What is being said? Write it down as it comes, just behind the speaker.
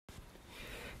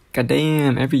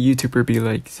Goddamn, every YouTuber be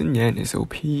like, Xinyan is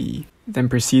OP. Then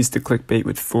proceeds to clickbait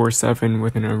with 4-7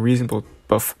 with an unreasonable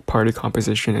buff party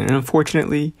composition, and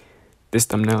unfortunately, this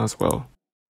thumbnail as well.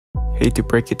 Hate to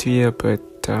break it to you,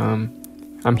 but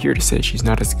I'm here to say she's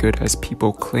not as good as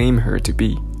people claim her to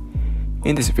be.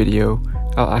 In this video,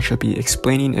 I'll actually be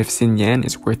explaining if Xinyan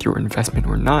is worth your investment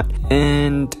or not,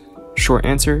 and short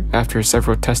answer, after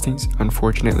several testings,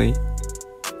 unfortunately,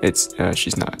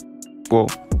 she's not. Well,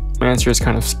 my answer is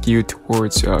kind of skewed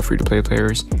towards free-to-play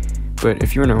players, but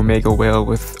if you're an Omega whale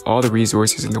with all the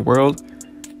resources in the world,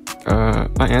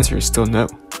 my answer is still no.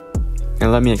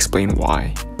 And let me explain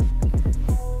why.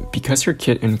 Because her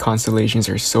kit and constellations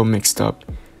are so mixed up,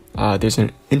 there's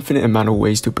an infinite amount of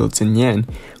ways to build Xinyan,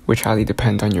 which highly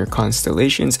depend on your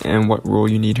constellations and what role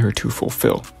you need her to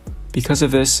fulfill. Because of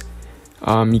this,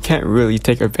 you can't really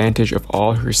take advantage of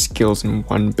all her skills in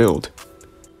one build.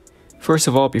 First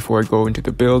of all, before I go into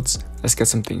the builds, let's get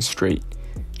some things straight.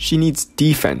 She needs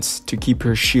defense to keep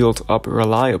her shield up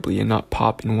reliably and not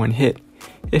pop in one hit.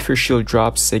 If her shield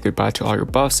drops, say goodbye to all your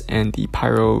buffs and the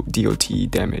Pyro DOT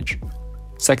damage.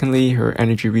 Secondly, her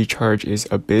energy recharge is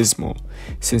abysmal,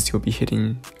 since you'll be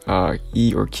hitting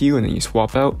E or Q and then you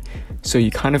swap out, so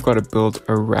you kind of got to build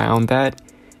around that.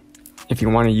 If you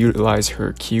want to utilize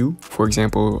her Q, for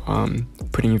example,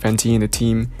 putting Venti in the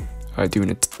team,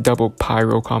 doing a double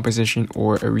Pyro composition,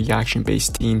 or a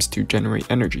reaction-based teams to generate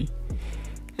energy.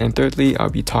 And thirdly, I'll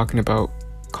be talking about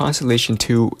Constellation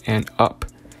 2 and up.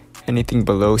 Anything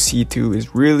below C2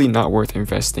 is really not worth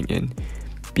investing in,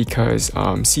 because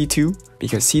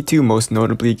C2 most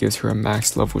notably gives her a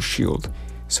max level shield,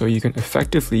 so you can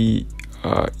effectively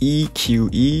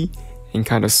EQE and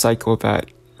kind of cycle that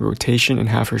rotation and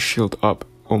have her shield up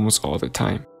almost all the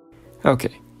time.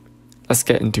 Okay, let's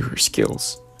get into her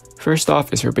skills. First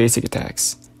off is her basic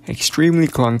attacks, extremely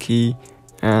clunky,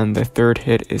 and the third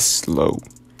hit is slow.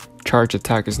 Charge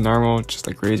attack is normal, just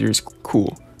like Razor's,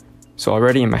 cool. So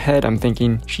already in my head I'm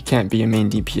thinking she can't be a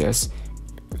main DPS,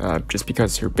 just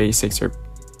because her basics are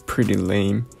pretty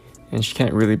lame and she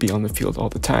can't really be on the field all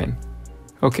the time.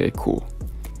 Okay, cool.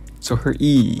 So her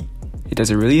E, it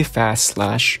does a really fast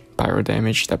slash pyro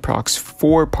damage that procs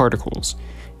 4 particles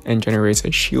and generates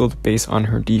a shield based on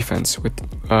her defense with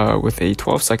a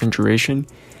 12-second duration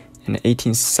and an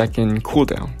 18-second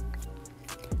cooldown.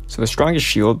 So the strongest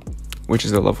shield, which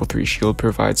is a level 3 shield,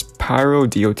 provides Pyro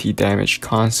DOT damage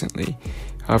constantly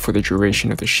for the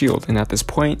duration of the shield, and at this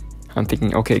point I'm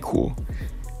thinking, okay, cool,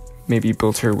 maybe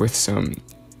build her with some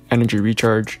energy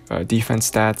recharge, defense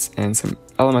stats, and some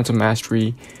elemental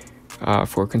mastery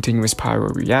for continuous pyro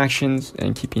reactions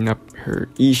and keeping up her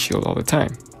E shield all the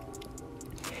time.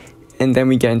 And then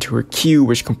we get into her Q,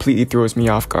 which completely throws me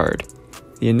off guard.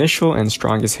 The initial and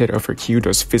strongest hit of her Q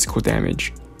does physical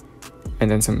damage, and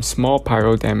then some small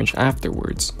pyro damage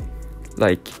afterwards.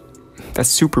 Like, that's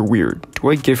super weird. Do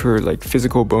I give her like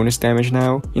physical bonus damage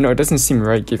now? You know, it doesn't seem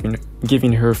right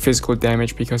giving her physical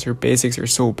damage because her basics are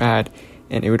so bad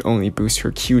and it would only boost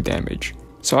her Q damage.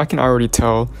 So I can already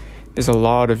tell there's a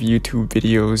lot of YouTube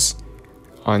videos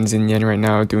on Xinyan right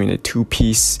now doing a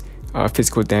 2-piece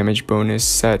physical damage bonus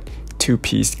set,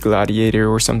 2-piece gladiator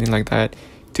or something like that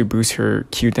to boost her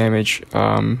Q damage.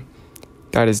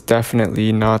 That is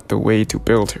definitely not the way to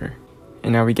build her.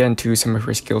 And now we get into some of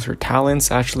her skills, her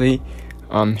talents actually.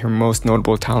 Her most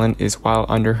notable talent is while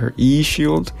under her E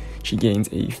shield, she gains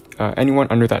anyone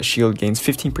under that shield gains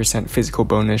 15% physical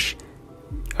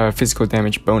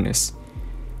damage bonus.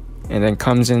 And then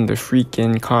comes in the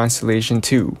freaking Constellation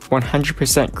 2,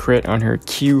 100% crit on her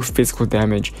Q physical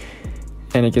damage,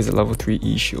 and it gives a level 3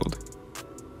 E shield.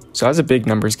 So as a big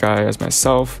numbers guy as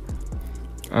myself,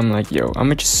 I'm like, yo, I'm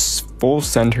gonna just full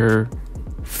send her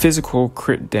physical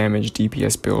crit damage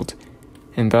DPS build,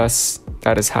 and thus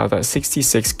that is how that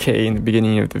 66k in the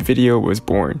beginning of the video was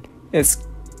born. It's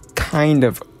kind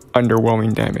of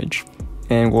underwhelming damage,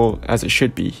 and well, as it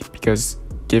should be, because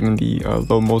given the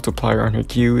low multiplier on her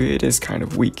Q, it is kind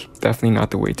of weak. Definitely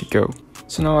not the way to go.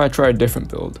 So now I try a different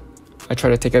build. I try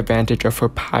to take advantage of her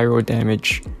pyro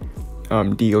damage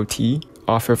DOT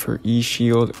off of her E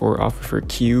shield or off of her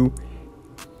Q,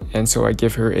 and so I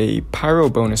give her a pyro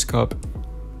bonus cup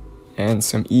and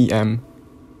some EM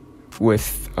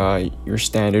with your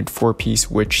standard 4-piece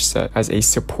witch set as a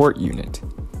support unit.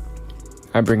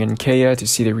 I bring in Kaya to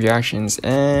see the reactions,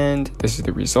 and this is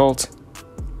the result.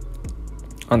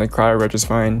 On the cryo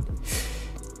Regisvine,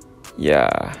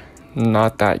 yeah,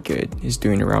 not that good. It's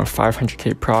doing around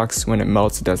 500k procs. When it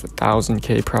melts, it does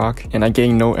 1000k proc, and I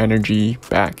gain no energy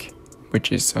back,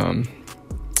 which is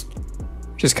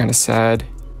just kind of sad.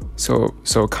 So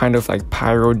kind of like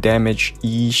pyro damage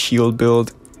E shield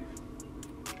build.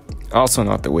 Also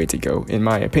not the way to go, in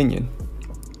my opinion.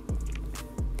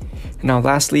 Now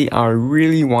lastly, I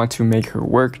really want to make her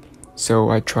work, so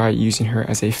I try using her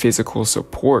as a physical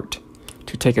support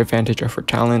to take advantage of her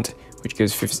talent, which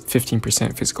gives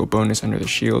 15% physical bonus under the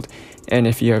shield. And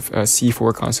if you have a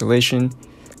C4 constellation,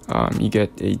 you get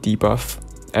a debuff.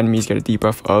 Enemies get a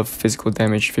debuff of physical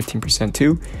damage 15%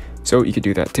 too, so you could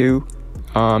do that too.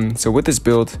 So with this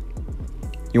build,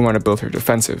 you want to build her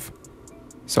defensive.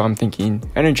 So I'm thinking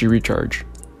energy recharge,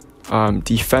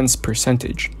 defense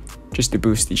percentage, just to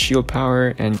boost the shield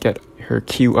power and get her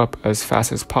Q up as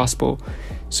fast as possible.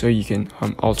 So you can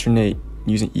alternate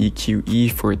using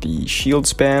EQE for the shield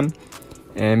spam,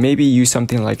 and maybe use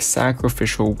something like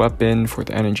sacrificial weapon for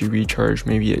the energy recharge,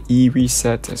 maybe an E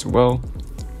reset as well.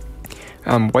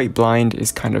 White blind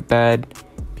is kind of bad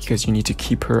because you need to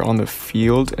keep her on the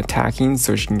field attacking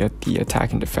so she can get the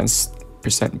attack and defense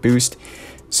percent boost.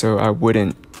 So I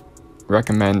wouldn't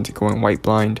recommend going white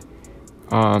blind.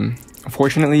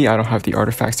 Unfortunately, I don't have the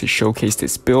artifacts to showcase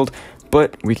this build,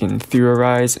 but we can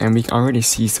theorize and we can already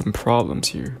see some problems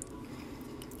here.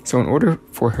 So in order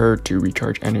for her to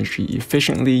recharge energy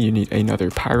efficiently, you need another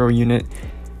Pyro unit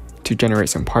to generate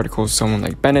some particles, someone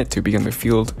like Bennett to be on the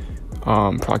field,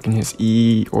 proccing his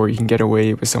E, or you can get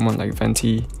away with someone like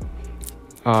Venti.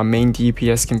 Main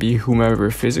DPS can be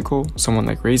whomever physical, someone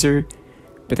like Razor,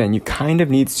 but then you kind of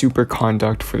need super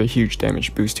conduct for the huge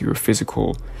damage boost to your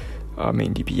physical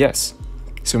main DPS.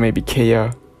 So maybe Kea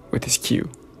with his Q.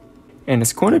 And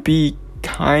it's going to be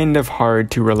kind of hard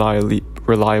to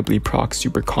reliably proc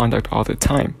super conduct all the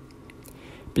time,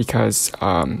 because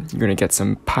you're going to get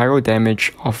some pyro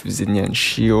damage off Xinyan's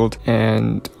shield,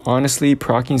 and honestly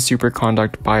proccing super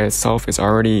conduct by itself is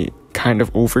already kind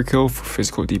of overkill for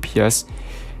physical DPS,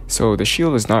 so the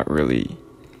shield is not really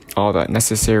all that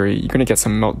necessary. You're going to get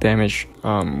some melt damage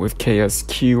with Kea's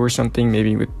Q or something,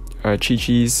 maybe with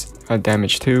Chi-Chi's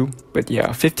damage too, but yeah,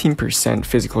 15%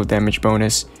 physical damage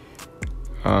bonus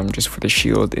just for the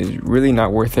shield is really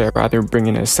not worth it. I'd rather bring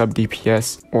in a sub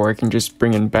DPS, or I can just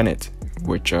bring in Bennett,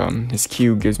 which his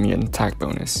Q gives me an attack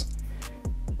bonus.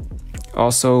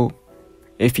 Also,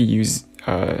 if you use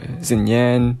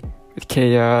Xinyan with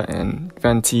Kea and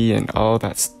Venti and all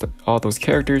those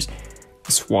characters,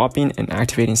 swapping and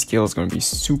activating skill is going to be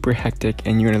super hectic,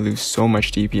 and you're going to lose so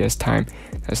much DPS time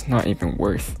that's not even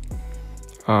worth.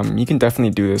 You can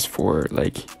definitely do this for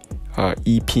like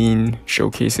EP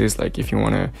showcases, like if you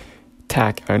want to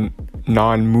attack a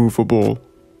non-movable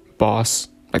boss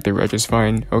like the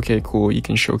Regisvine, okay cool, you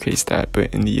can showcase that.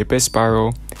 But in the Abyss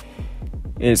Spiral,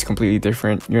 it's completely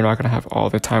different. You're not going to have all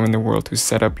the time in the world to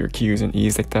set up your Qs and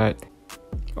Es like that.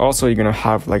 Also, you're going to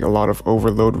have like a lot of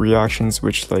overload reactions,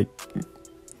 which like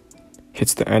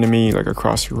hits the enemy like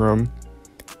across your room.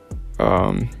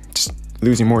 Just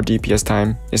losing more DPS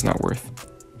time is not worth.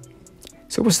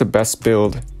 So what's the best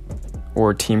build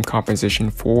or team composition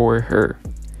for her?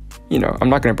 You know, I'm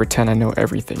not going to pretend I know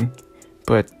everything,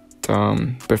 but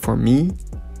for me,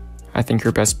 I think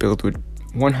her best build would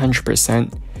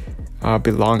 100%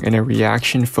 belong in a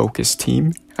reaction focused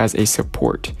team as a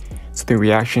support. So the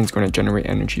reaction is going to generate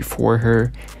energy for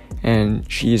her,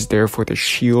 and she is there for the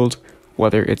shield,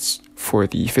 whether it's for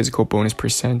the physical bonus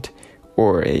percent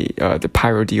or the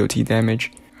pyro DOT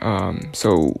damage.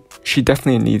 So she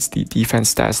definitely needs the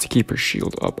defense stats to keep her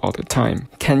shield up all the time.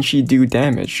 Can she do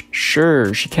damage?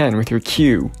 Sure, she can with her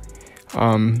Q.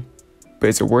 But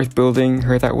is it worth building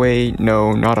her that way?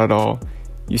 No, not at all.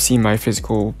 You see my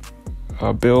physical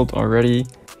build already.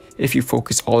 If you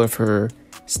focus all of her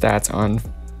stats on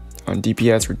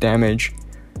DPS or damage,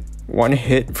 one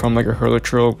hit from like a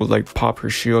Hurlatrill will like pop her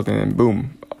shield, and then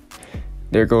boom,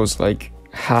 there goes like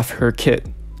half her kit.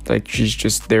 Like she's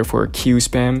just there for a Q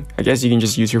spam. I guess you can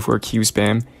just use her for a Q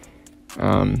spam,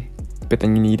 but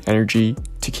then you need energy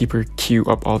to keep her Q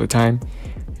up all the time.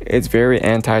 It's very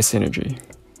anti-synergy.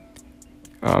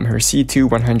 Her C2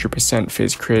 100%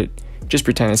 Phys Crit, just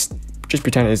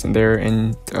pretend it isn't there,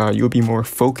 and you'll be more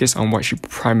focused on what she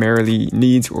primarily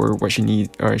needs, or what she needs,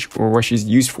 or what she's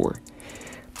used for.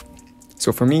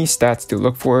 So for me, stats to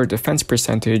look for: defense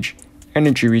percentage,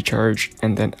 energy recharge,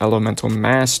 and then elemental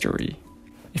mastery.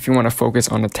 If you want to focus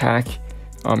on attack,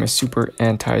 it's super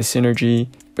anti-synergy,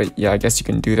 but yeah, I guess you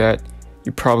can do that.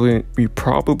 You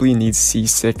probably need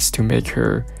C6 to make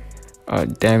her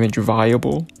damage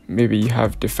viable. Maybe you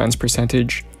have defense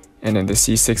percentage, and then the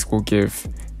C6 will give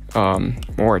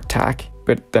more attack,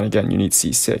 but then again you need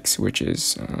C6, which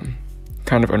is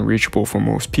kind of unreachable for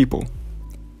most people.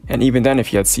 And even then,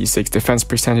 if you had C6, defense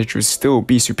percentage would still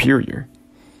be superior.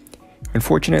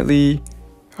 Unfortunately,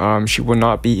 she will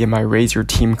not be in my Razor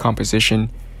team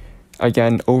composition.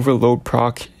 Again, overload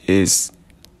proc is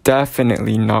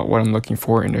definitely not what I'm looking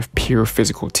for in a pure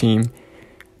physical team.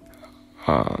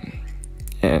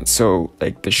 And so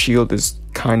like the shield is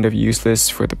kind of useless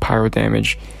for the pyro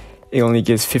damage. It only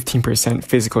gives 15%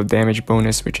 physical damage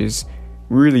bonus, which is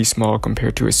really small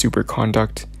compared to a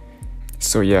superconduct.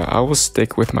 So yeah, I will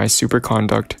stick with my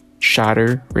superconduct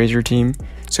shatter razor team.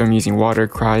 So I'm using water,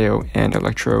 cryo, and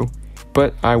electro.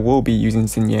 But I will be using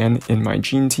Xinyan in my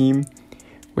Jean team,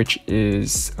 which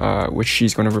she's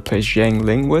going to replace Zhang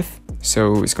Ling with.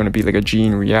 So it's going to be like a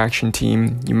Jean reaction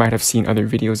team. You might have seen other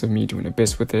videos of me doing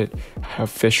Abyss with it. I have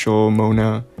Fischl,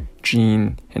 Mona,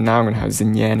 Jean, and now I'm going to have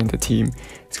Xinyan in the team.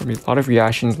 It's going to be a lot of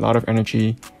reactions, a lot of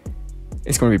energy.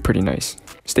 It's going to be pretty nice.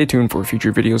 Stay tuned for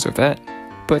future videos of that.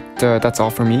 But that's all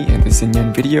for me in the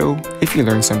Xinyan video. If you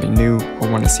learned something new or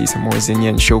want to see some more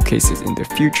Xinyan showcases in the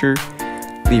future,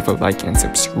 leave a like and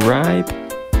subscribe.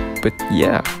 But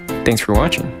yeah, thanks for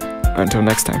watching. Until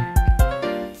next time.